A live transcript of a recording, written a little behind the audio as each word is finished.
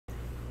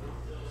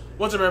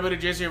What's up, everybody?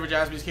 Jason here for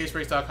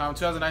JaspysCaseBreaks.com.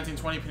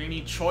 2019-20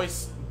 Panini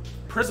Choice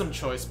Prizm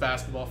Choice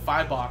Basketball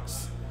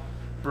 5-box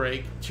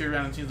break. Tier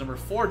random teams number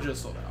 4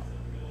 just sold out.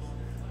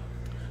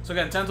 So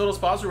again, 10 total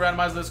spots. We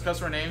randomize list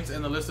customer names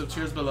in the list of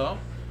tiers below.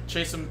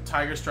 Chase some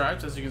tiger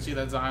stripes, as you can see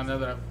that Zion there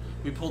that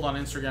we pulled on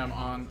Instagram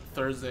on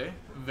Thursday.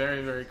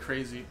 Very, very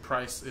crazy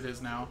price it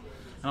is now,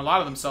 and a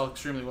lot of them sell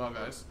extremely well,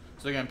 guys.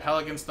 So again,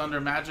 Pelicans,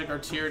 Thunder, Magic are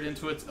tiered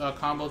into its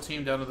combo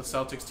team down to the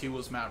Celtics,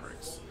 T-Wolves,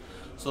 Mavericks.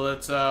 So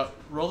let's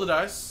roll the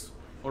dice.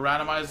 We'll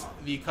randomize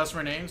the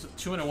customer names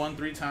 2 and a 1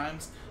 3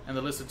 times, and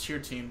the list of tier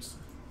teams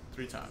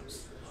 3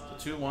 times.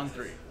 So 2, 1,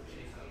 3.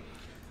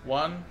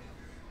 1,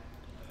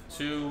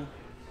 2,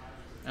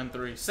 and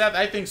 3. Seth,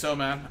 I think so,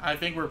 man. I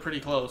think we're pretty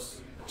close.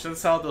 Should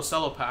sell those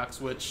cello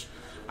packs, which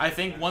I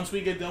think once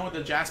we get done with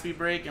the Jaspy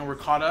break and we're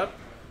caught up,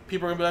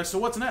 people are gonna be like, so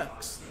what's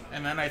next?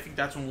 And then I think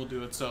that's when we'll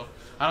do it. So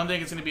I don't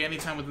think it's gonna be any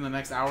time within the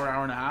next hour,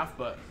 hour and a half.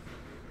 But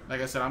like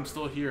I said, I'm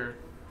still here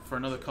for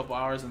another couple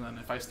hours, and then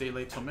if I stay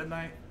late till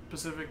midnight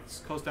Pacific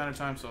Coast Standard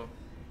Time, so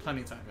plenty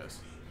of time, guys.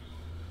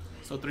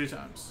 So 3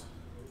 times.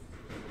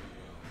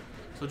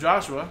 So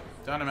Joshua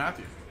down to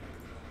Matthew.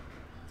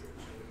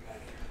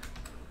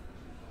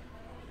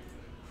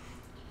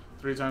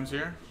 3 times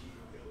here.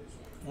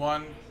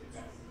 1,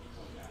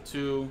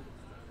 2,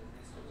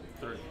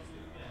 3.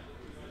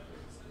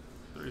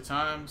 3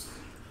 times.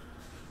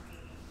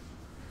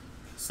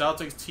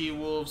 Celtics,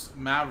 T-Wolves,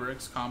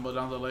 Mavericks combo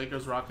down to the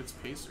Lakers, Rockets,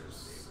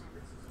 Pacers.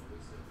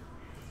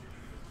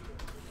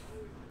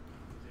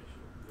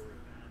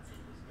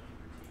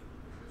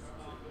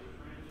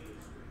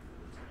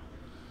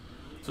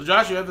 So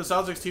Josh, you have the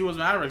Celtics, T-Wolves,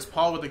 Mavericks.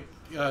 Paul with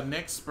the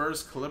Knicks,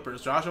 Spurs,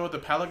 Clippers. Joshua with the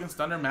Pelicans,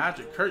 Thunder,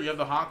 Magic. Kurt, you have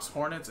the Hawks,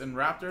 Hornets, and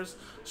Raptors.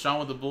 Sean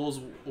with the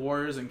Bulls,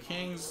 Warriors, and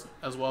Kings,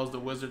 as well as the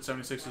Wizards,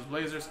 76ers,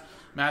 Blazers.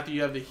 Matthew,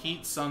 you have the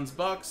Heat, Suns,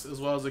 Bucks, as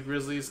well as the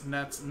Grizzlies,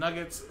 Nets,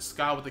 Nuggets.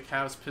 Scott with the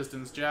Cavs,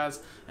 Pistons, Jazz.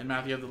 And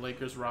Matthew, you have the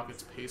Lakers,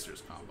 Rockets,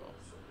 Pacers combo.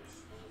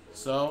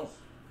 So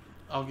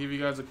I'll give you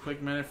guys a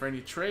quick minute for any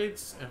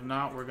trades. If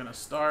not, we're going to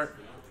start.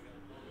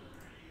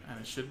 And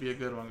it should be a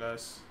good one,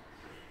 guys.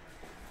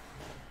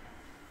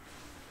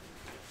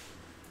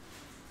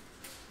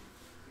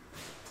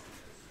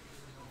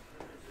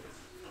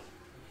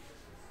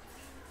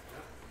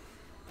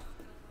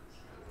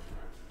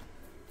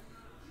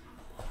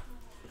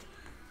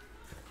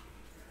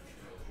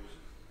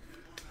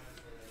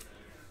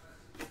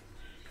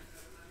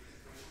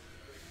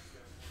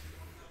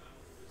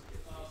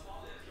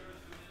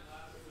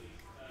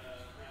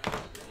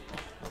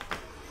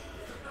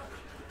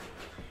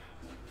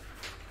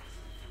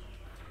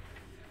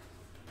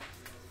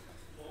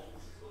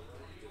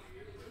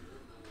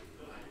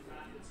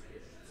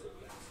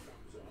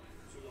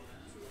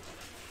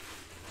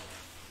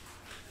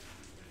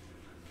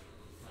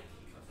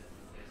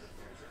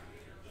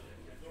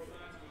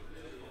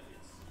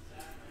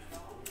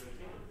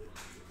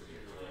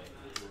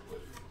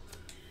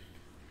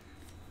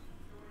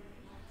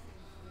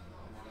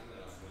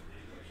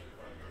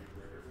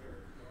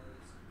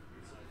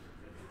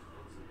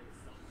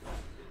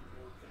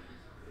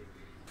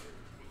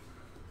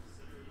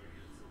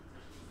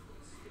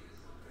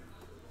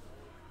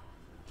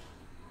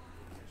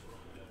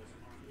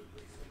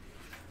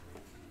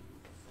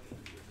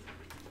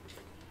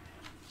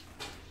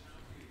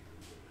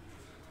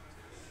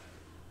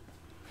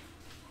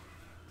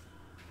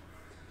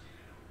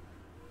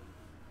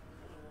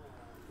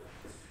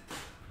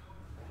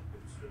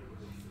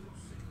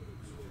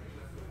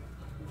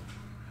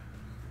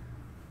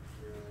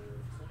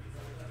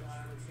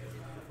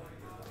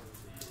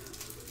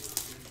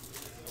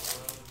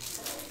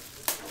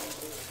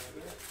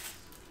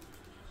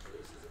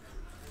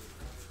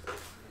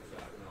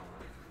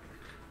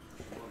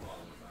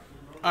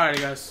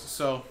 Alrighty, guys,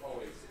 so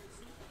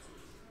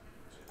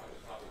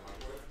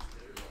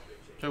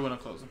we're gonna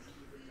close them.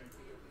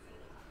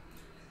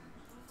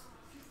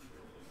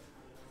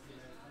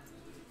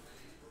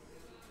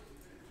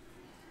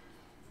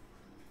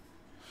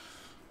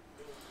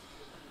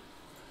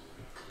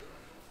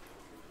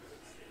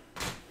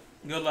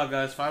 Good luck,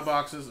 guys. 5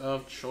 boxes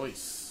of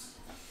choice.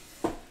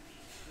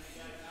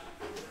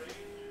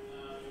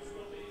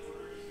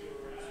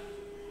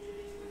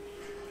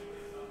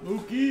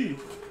 Mookie.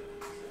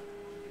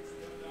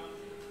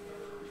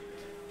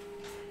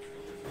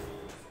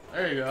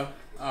 There you go.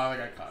 Oh, I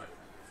think I caught it.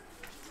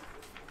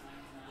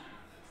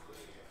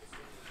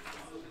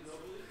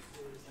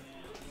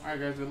 Alright,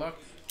 guys, good luck.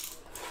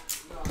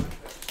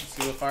 Let's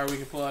see what fire we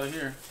can pull out of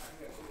here.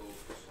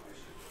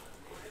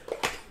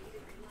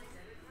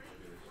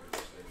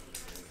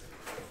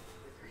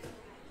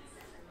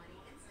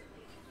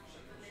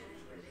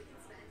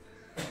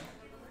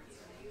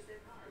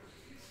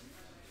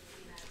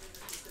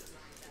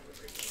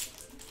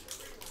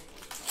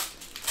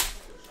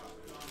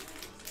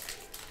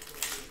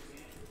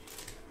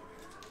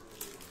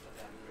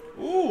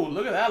 Ooh,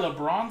 look at that.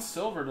 LeBron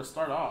silver to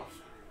start off.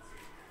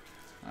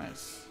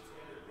 Nice.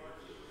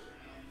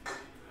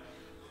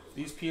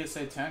 These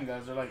PSA 10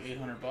 guys, they're like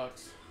 $800.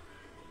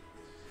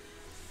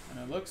 And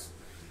it looks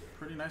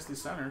pretty nicely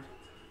centered.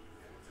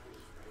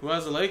 Who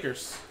has the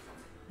Lakers?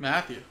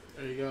 Matthew.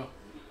 There you go.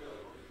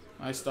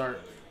 Nice start.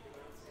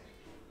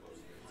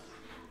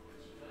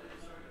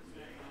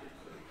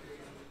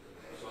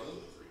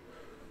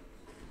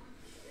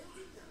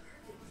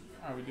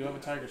 Alright, we do have a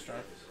Tiger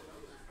Stripe.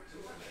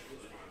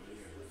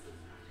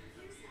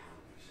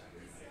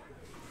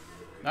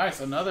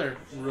 Nice, another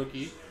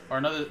rookie, or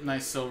another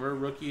nice silver.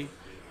 Rookie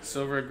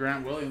silver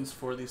Grant Williams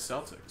for the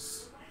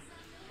Celtics.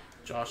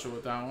 Joshua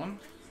with that one.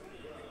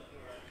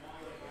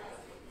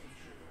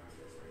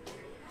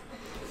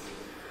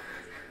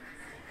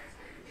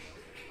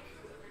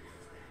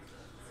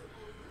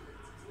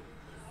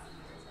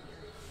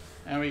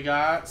 And we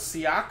got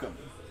Siakam.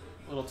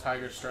 Little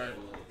Tiger Stripe.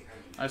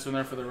 Nice one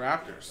there for the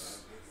Raptors.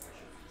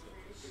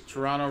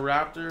 Toronto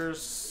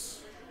Raptors.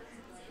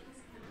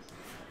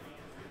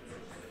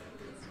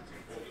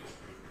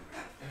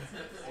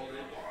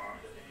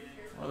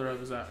 What other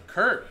was that?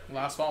 Kurt.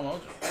 Last fall mojo.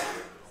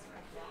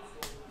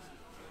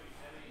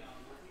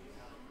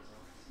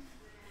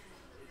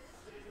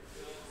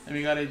 And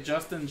we got a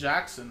Justin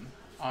Jackson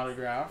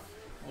autograph.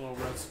 A little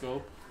red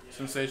scope.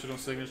 Sensational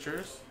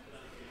signatures.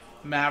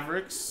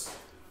 Mavericks.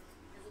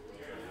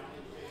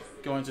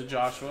 Going to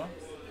Joshua.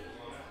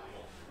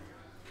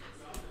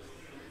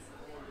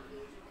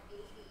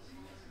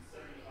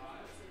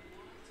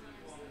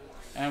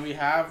 And we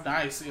have,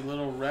 nice, a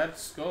little red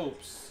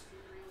scopes.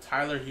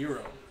 Tyler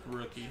Hero,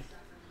 rookie.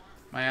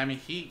 Miami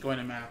Heat going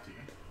to Matthew.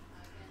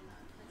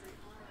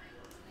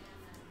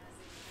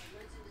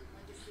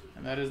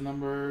 And that is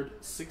numbered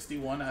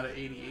 61 out of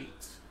 88.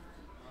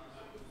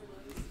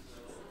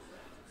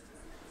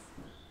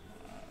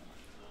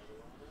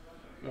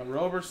 We got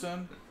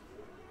Roberson,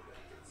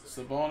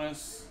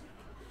 Sabonis,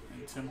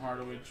 and Tim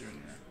Hardaway Jr.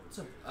 What's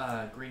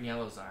a green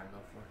yellow Zion go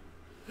for?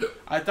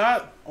 I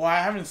thought, well, I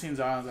haven't seen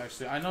Zion's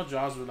actually. I know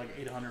Jaws were like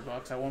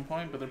 $800 at one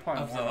point, but they're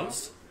probably Of more now.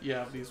 those?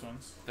 Yeah, these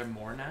ones. They're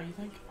more now, you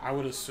think? I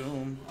would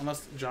assume,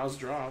 unless Jaws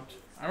dropped.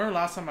 I remember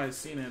last time I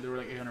seen it, they were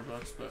like $800,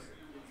 but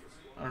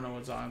I don't know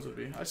what Zion's would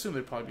be. I assume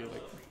they'd probably be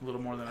like a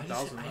little more than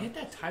 $1,000. I hit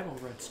that type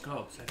of red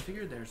scopes. I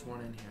figured there's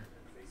one in here.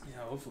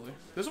 Yeah, hopefully.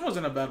 This one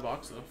wasn't a bad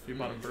box though. If you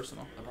bought it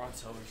personal. LeBron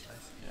Silver's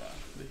nice. Yeah,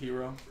 the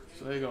hero.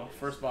 So there you go.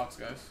 First box,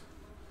 guys.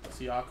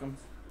 Siakam.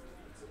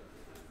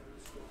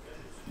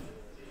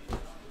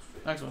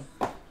 Next one.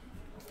 I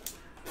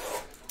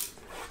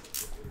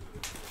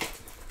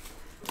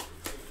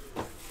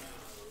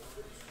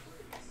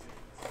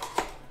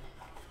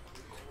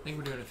think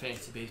we're doing a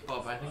fantasy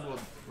baseball, but I think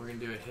we're gonna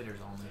do it hitters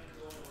only.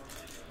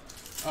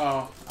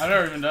 Oh, I've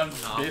never even done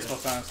No, baseball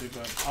fantasy,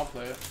 but I'll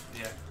play it.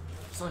 Yeah.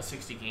 It's only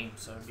 60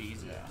 games, so it'd be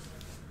easy. Yeah.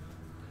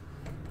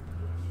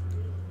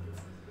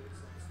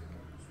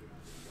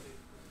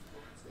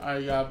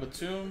 I got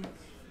Batum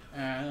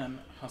and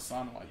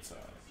Hassan Whiteside.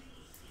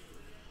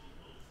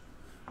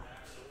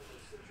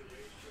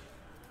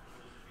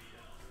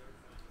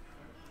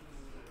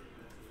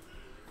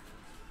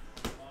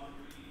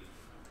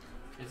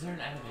 Is there an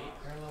out of 8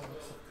 parallel?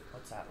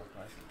 What's that look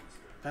like?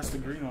 That's the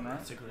green one, right?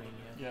 That's a green,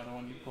 yeah. Yeah, the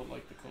one you pulled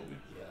like the Kobe.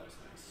 Yeah, that was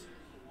nice.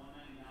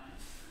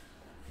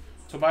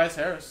 Tobias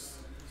Harris.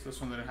 So this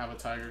one didn't have a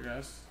Tiger,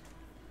 guys.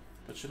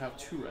 But should have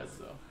 2 reds,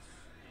 though.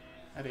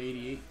 At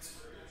 88.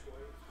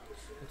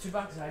 The 2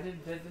 boxes I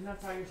didn't have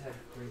Tigers had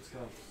green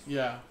scopes.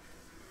 Yeah.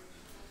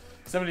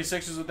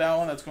 76ers with that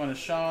one. That's going to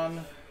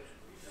Sean.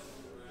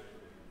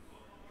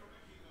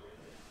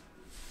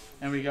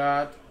 And we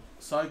got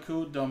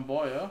Saiku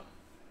Doumbouya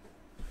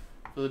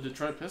for the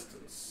Detroit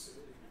Pistons.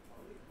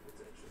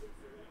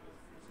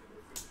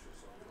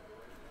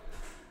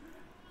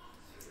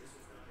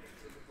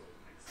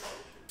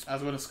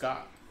 That's going to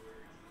Scott.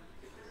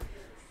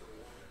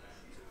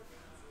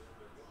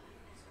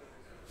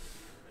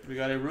 We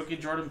got a rookie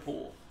Jordan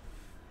Poole.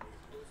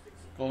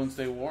 Golden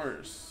State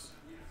Warriors.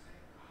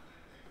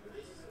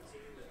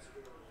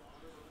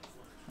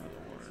 Where are the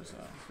Warriors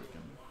at?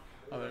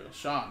 Oh, there we go.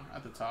 Sean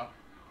at the top.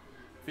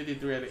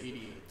 53 out of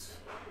 88.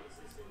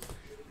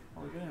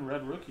 Oh, we're getting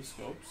red rookie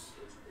scopes.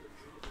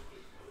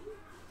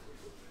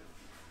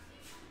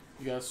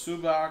 You got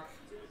Subak.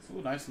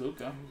 Ooh, nice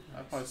Luka.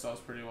 That probably sells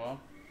pretty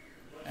well.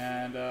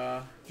 And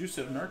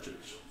Jusuf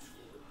Nurkic.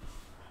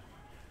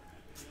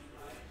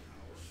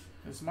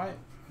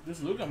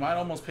 This Luka might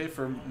almost pay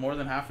for more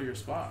than half of your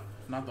spot,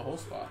 if not the whole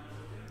spot.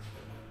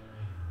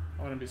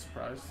 I wouldn't be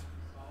surprised.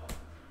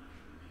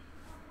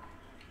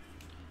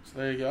 So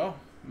there you go.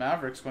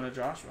 Mavericks going to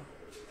Joshua.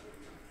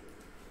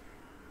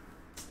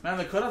 Man,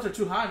 the cutouts are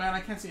too high, man. I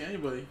can't see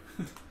anybody.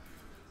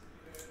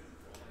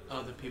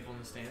 Oh, the people in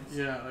the stands?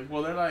 Yeah, like,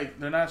 well,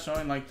 they're not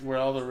showing like where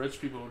all the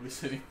rich people would be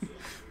sitting.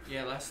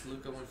 Yeah, last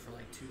Luka went for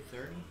like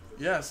 230.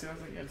 Yeah, see, I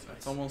was like, yeah,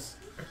 it's almost.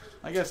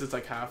 I guess it's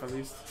like half at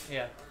least.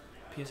 Yeah.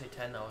 PSA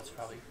 10 though, it's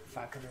probably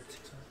 500,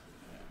 600.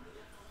 Yeah.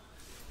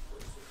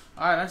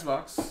 All right, next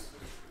box.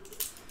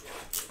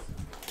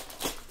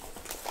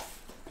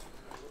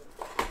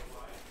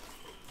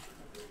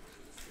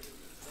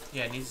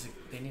 Yeah,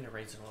 they need to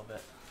raise it a little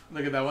bit.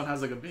 Look at that one,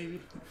 has like a baby.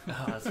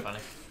 Oh, that's funny.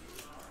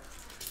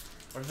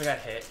 What if it got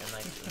hit and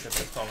like the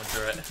baseball went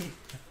through it?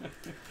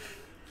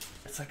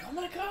 It's like, oh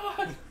my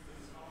god.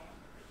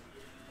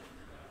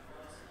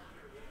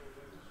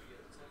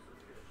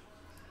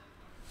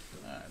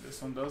 Alright,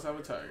 this one does have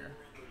a tiger.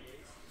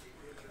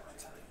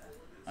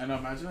 I know,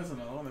 imagine there's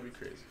another one, that'd be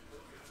crazy.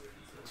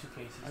 2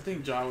 cases. I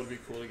think Jaw would be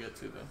cool to get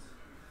to, though.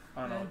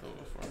 I don't know what they'll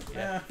go for.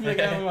 Yeah.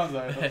 Yeah, move on,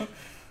 sorry.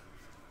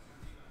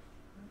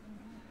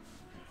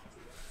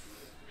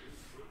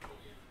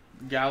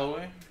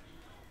 Galloway.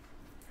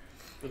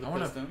 For the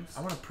Pistons.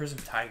 I want a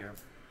Prizm Tiger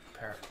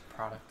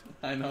product.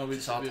 I know, we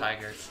Just all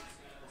tigers.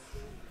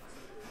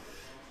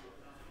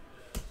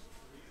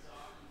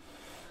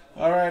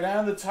 Alright,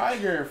 and the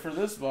tiger for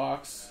this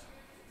box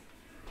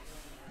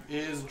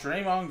is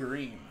Draymond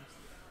Green.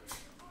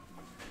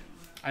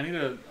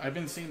 I've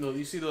been seeing those.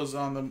 You see those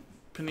on the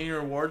Panini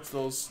Rewards,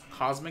 those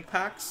cosmic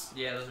packs?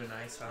 Yeah, those are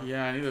nice, huh?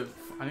 Yeah, I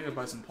need to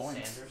buy some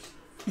points.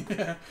 Sanders.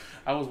 Yeah,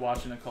 I was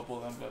watching a couple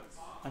of them, but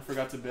I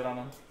forgot to bid on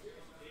them.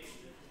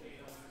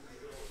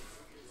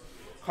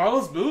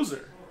 Carlos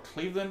Boozer,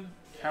 Cleveland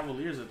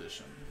Cavaliers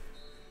edition.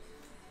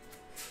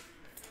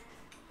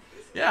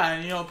 Yeah,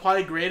 and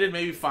probably graded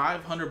maybe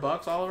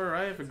 $500 Oliver,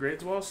 right? If it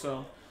grades well,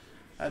 so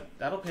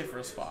that'll pay for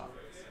a spot.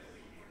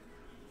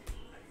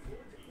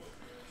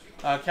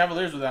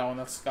 Cavaliers with that one.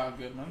 That's Scott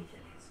Goodman.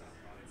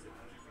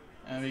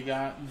 And we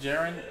got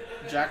Jaren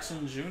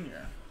Jackson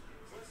Jr.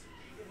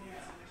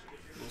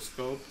 Little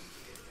scope.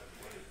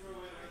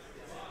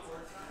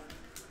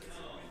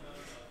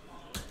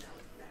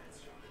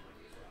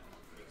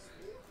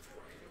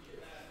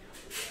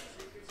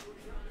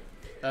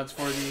 That's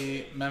for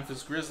the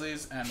Memphis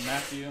Grizzlies and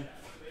Matthew.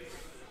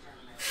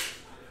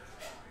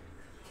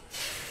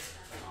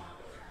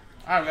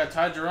 Alright, we got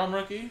Ty Jerome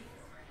rookie.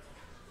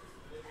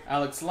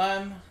 Alex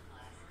Len.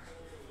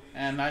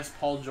 And nice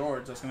Paul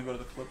George. That's going to go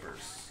to the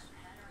Clippers.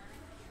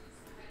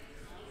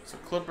 So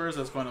Clippers,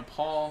 that's going to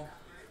Paul.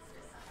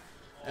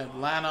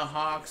 Atlanta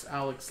Hawks,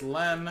 Alex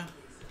Len.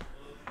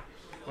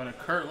 Going to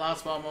Kurt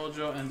Last Spot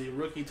Mojo and the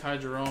rookie Ty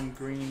Jerome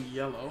green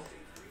yellow.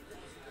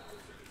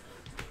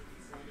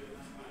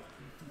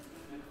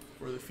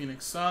 For the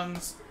Phoenix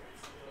Suns,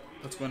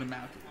 that's going to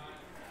Matthew.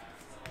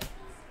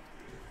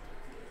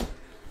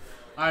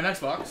 Alright, next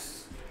box.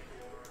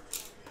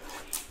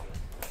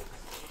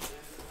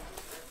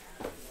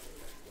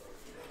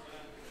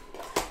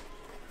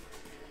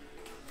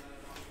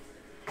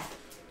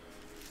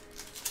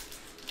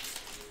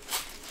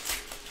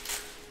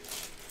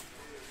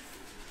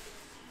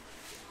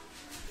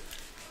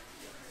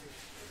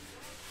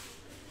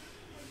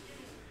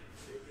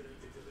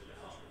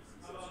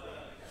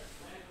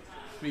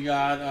 We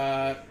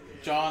got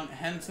John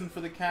Henson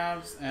for the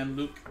Cavs and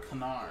Luke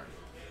Kennard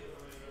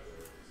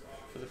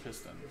for the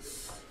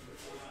Pistons.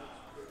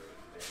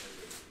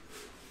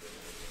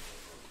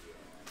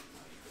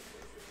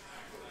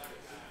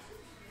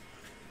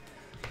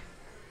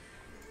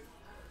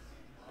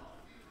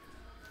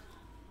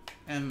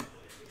 And I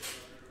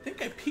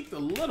think I peeked a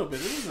little bit.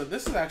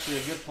 This is actually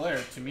a good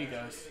player to me,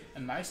 guys. A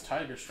nice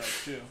tiger stripe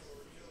too.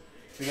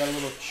 We got a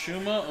little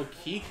Chuma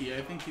Okeke.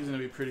 I think he's gonna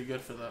be pretty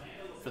good for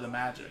the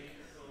Magic.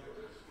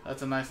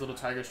 That's a nice little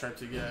tiger stripe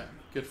to get.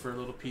 Good for a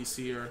little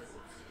PC or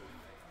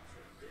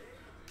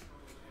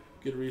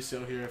good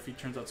resale here if he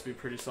turns out to be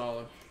pretty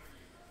solid.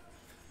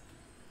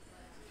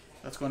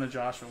 That's going to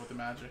Joshua with the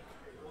Magic.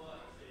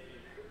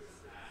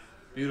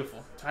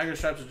 Beautiful. Tiger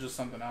stripes are just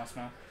something else,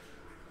 man.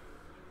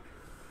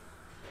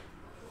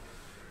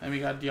 And we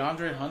got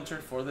DeAndre Hunter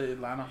for the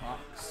Atlanta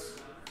Hawks.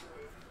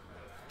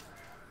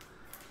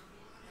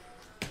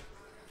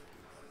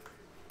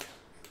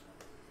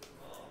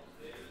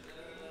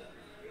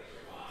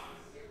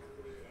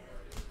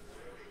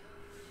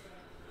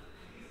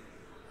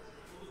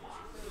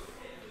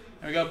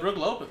 And we got Brook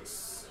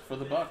Lopez for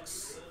the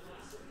Bucks.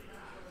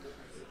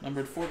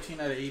 Numbered 14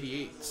 out of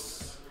 88.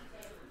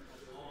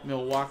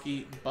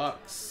 Milwaukee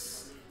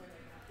Bucks.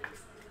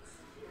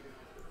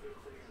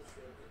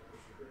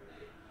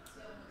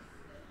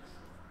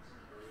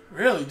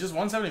 Really? Just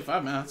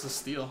 175, man. That's a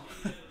steal.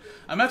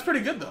 I mean, that's pretty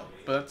good, though.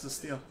 But that's a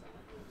steal.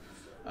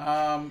 Where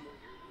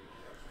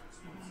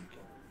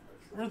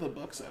are the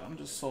Bucks at? I'm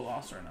just so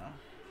lost right now.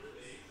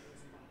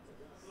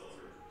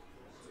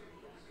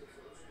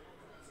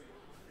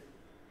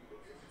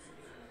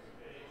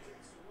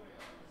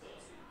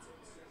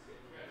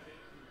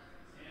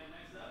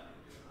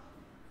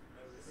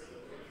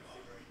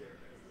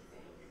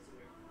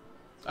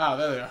 Ah,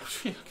 there they are.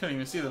 I couldn't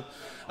even see them.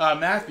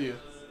 Matthew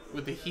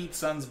with the Heat,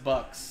 Suns,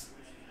 Bucks.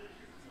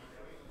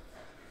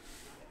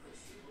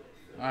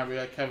 Alright, we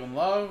got Kevin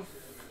Love,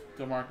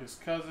 DeMarcus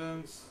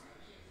Cousins,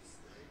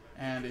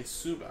 and a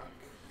Subak.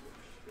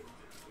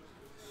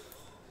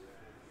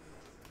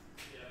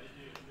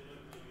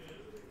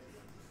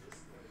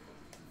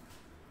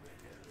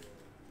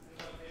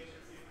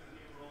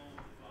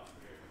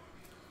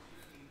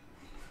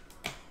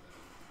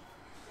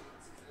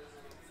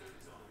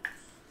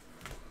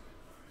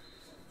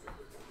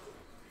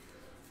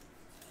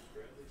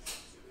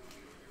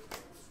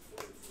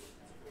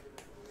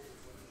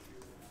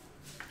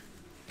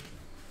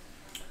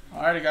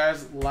 Alrighty,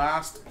 guys,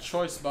 last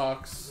choice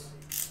box.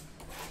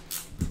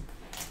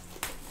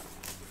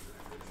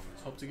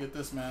 hope to get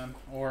this, man.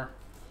 Or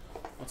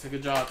I'll take a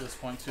job at this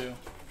point, too.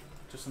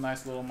 Just a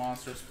nice little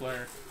monstrous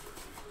player.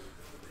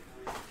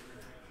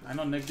 I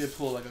know Nick did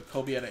pull like a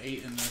Kobe at an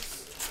 8 in this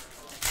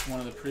one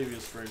of the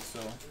previous breaks, so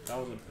that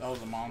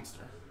was a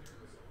monster.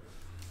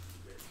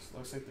 So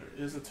looks like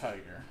there is a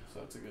Tiger, so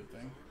that's a good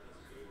thing.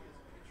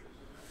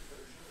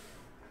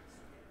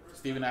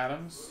 Steven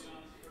Adams.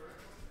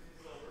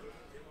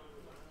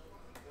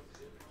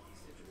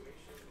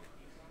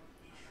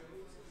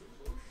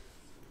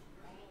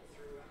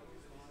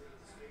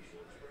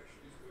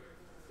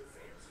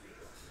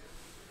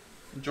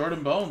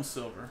 Jordan Bones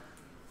silver.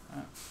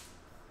 Ah.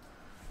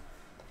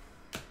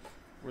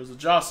 Where's the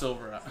Jaw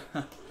silver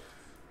at?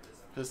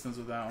 Pistons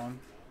with that one.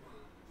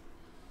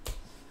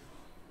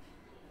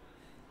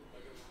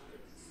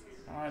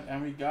 Alright,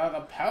 and we got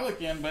a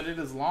Pelican, but it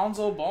is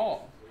Lonzo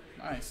Ball.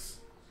 Nice.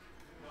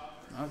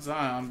 Not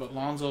Zion, but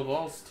Lonzo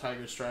Ball's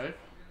Tiger Stripe.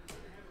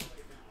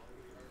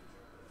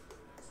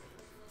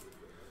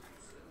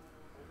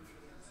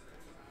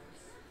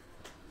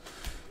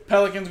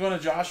 Pelicans going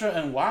to Joshua,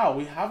 and wow,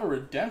 we have a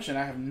redemption.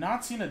 I have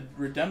not seen a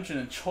redemption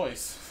in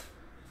choice.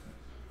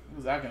 What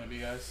is that going to be,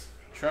 guys?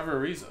 Trevor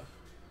Ariza.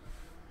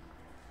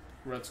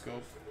 Red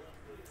Scope.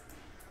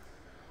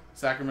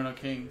 Sacramento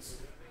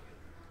Kings.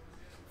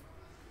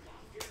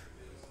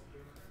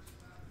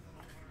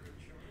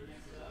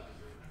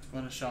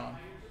 Going to Sean.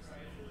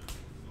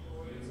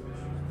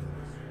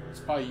 It's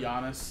probably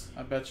Giannis,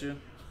 I bet you.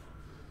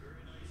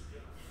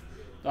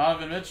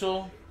 Donovan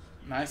Mitchell.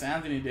 Nice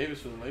Anthony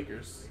Davis for the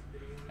Lakers.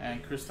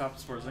 And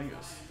Kristaps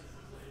Porzingis.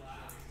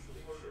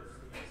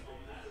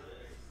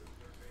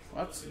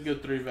 Well, that's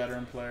good 3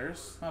 veteran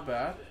players. Not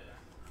bad.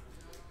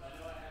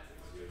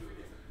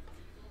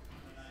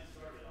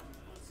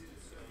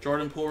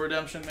 Jordan Poole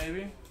redemption,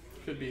 maybe.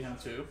 Could be him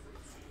too.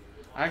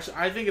 Actually,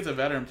 I think it's a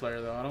veteran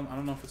player though. I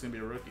don't know if it's gonna be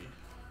a rookie.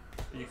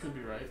 But you could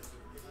be right.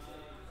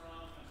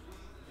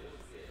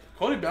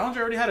 Cody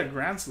Bellinger already had a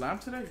grand slam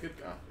today. Good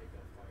God.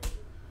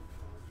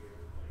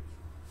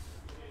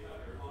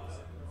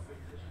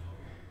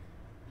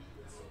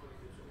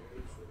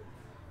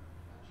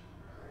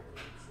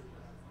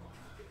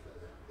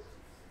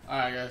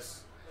 Alright,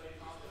 guys.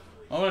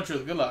 Moment of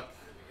truth. Good luck.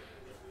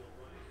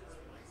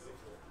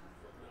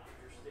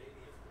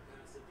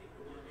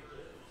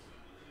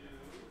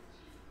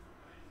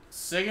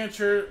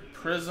 Signature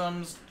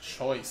Prizm's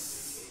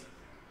Choice.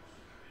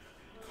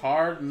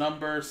 Card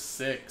number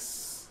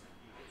 6.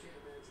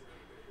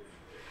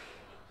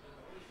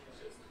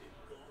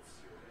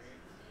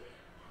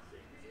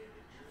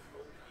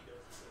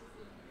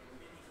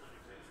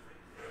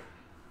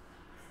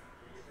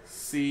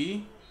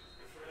 C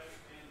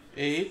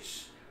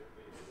H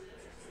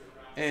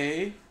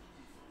A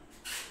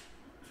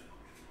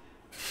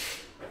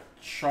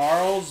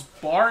Charles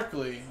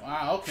Barkley.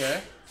 Wow,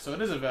 okay. So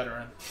it is a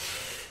veteran.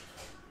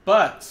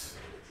 But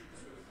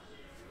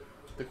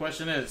the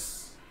question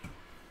is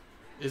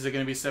it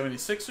going to be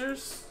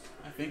 76ers?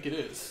 I think it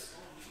is.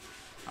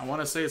 I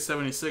want to say it's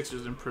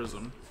 76ers in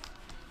Prizm,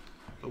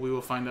 but we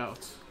will find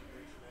out.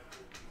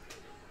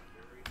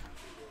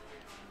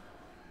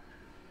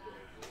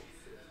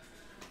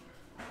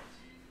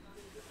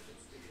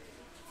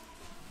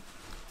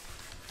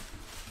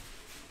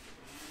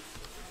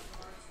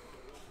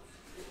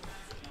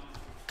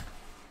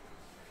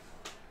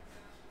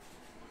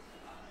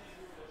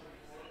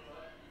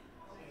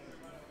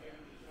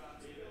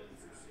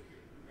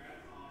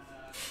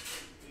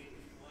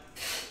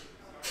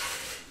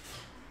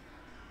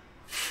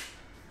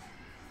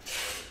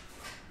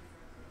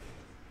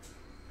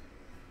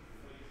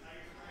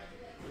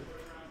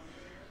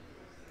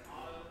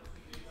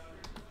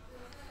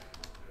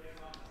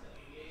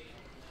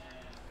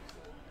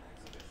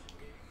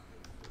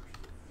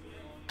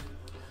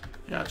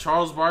 Yeah,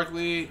 Charles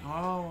Barkley.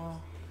 Oh,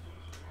 well.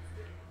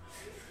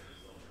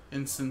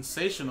 In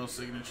sensational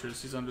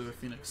signatures, he's under the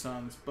Phoenix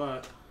Suns,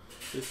 but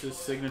this is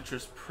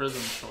Signature's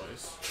Prizm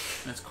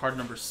Choice, and it's card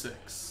number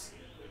 6.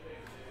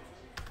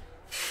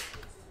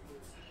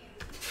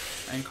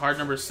 And card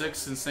number 6,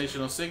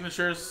 sensational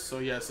signatures. So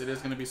yes, it is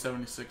going to be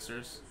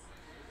 76ers.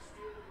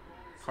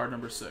 Card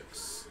number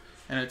 6,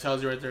 and it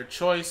tells you right there,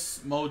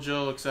 choice,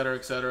 mojo, etc.,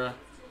 etc.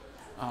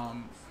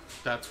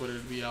 That's what it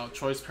would be out.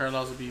 Choice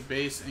parallels would be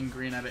base and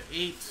green at an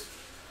 8.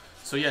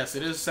 So yes,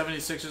 it is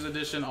 76ers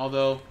edition,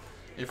 although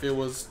if it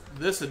was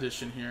this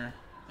edition here,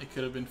 it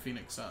could have been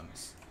Phoenix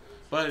Suns.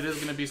 But it is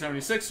going to be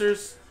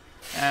 76ers.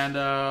 And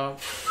what are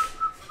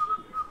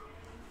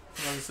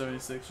the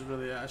 76ers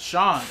really at?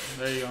 Sean.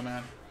 There you go,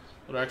 man.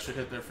 Little extra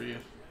hit there for you.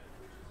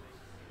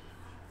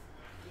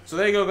 So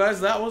there you go, guys.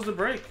 That was the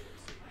break.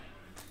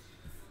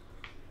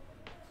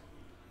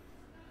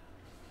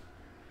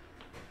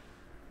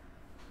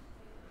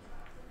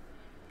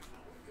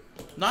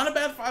 Not a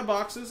bad 5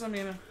 boxes. I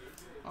mean,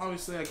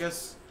 obviously, I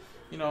guess,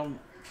 you know,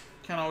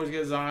 can't always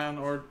get Zion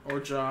or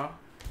Ja.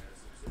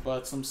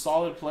 But some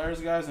solid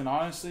players, guys. And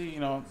honestly, you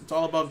know, it's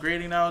all about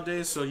grading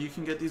nowadays. So you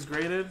can get these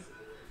graded,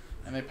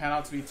 and they pan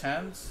out to be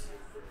 10s.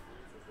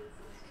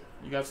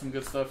 You got some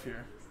good stuff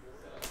here.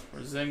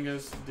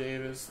 Porzingis,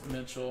 Davis,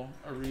 Mitchell,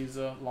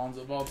 Ariza,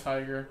 Lonzo Ball,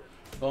 Tiger,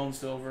 Bone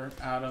Silver,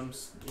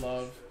 Adams,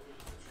 Love,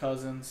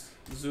 Cousins,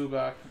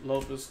 Zubac,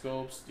 Lopez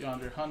Scopes,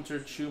 DeAndre Hunter,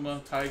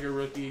 Chuma, Tiger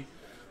rookie,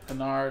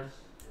 Kennard,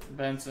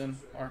 Benson,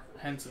 or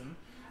Henson,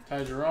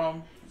 Ty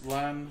Jerome,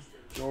 Glenn,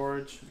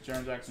 George,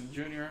 Jaren Jackson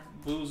Jr.,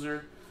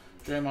 Boozer,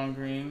 Draymond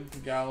Green,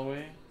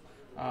 Galloway,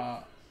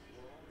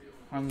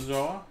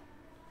 Hanzoa,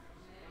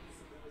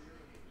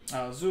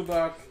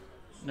 Zubac,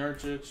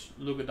 Nurkic,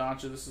 Luka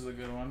Doncic, this is a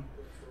good one,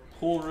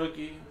 Poole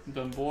rookie,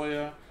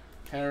 Bamboya,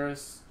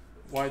 Harris,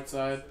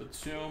 Whiteside,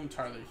 Batum,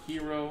 Tyler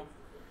Hero,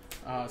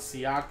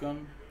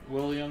 Siakam,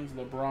 Williams,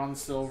 LeBron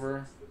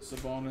Silver,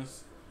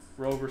 Sabonis,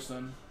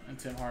 Roberson, and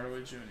Tim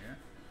Hardaway Jr.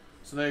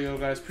 So there you go,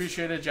 guys.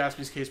 Appreciate it.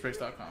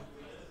 JaspysCaseBreaks.com.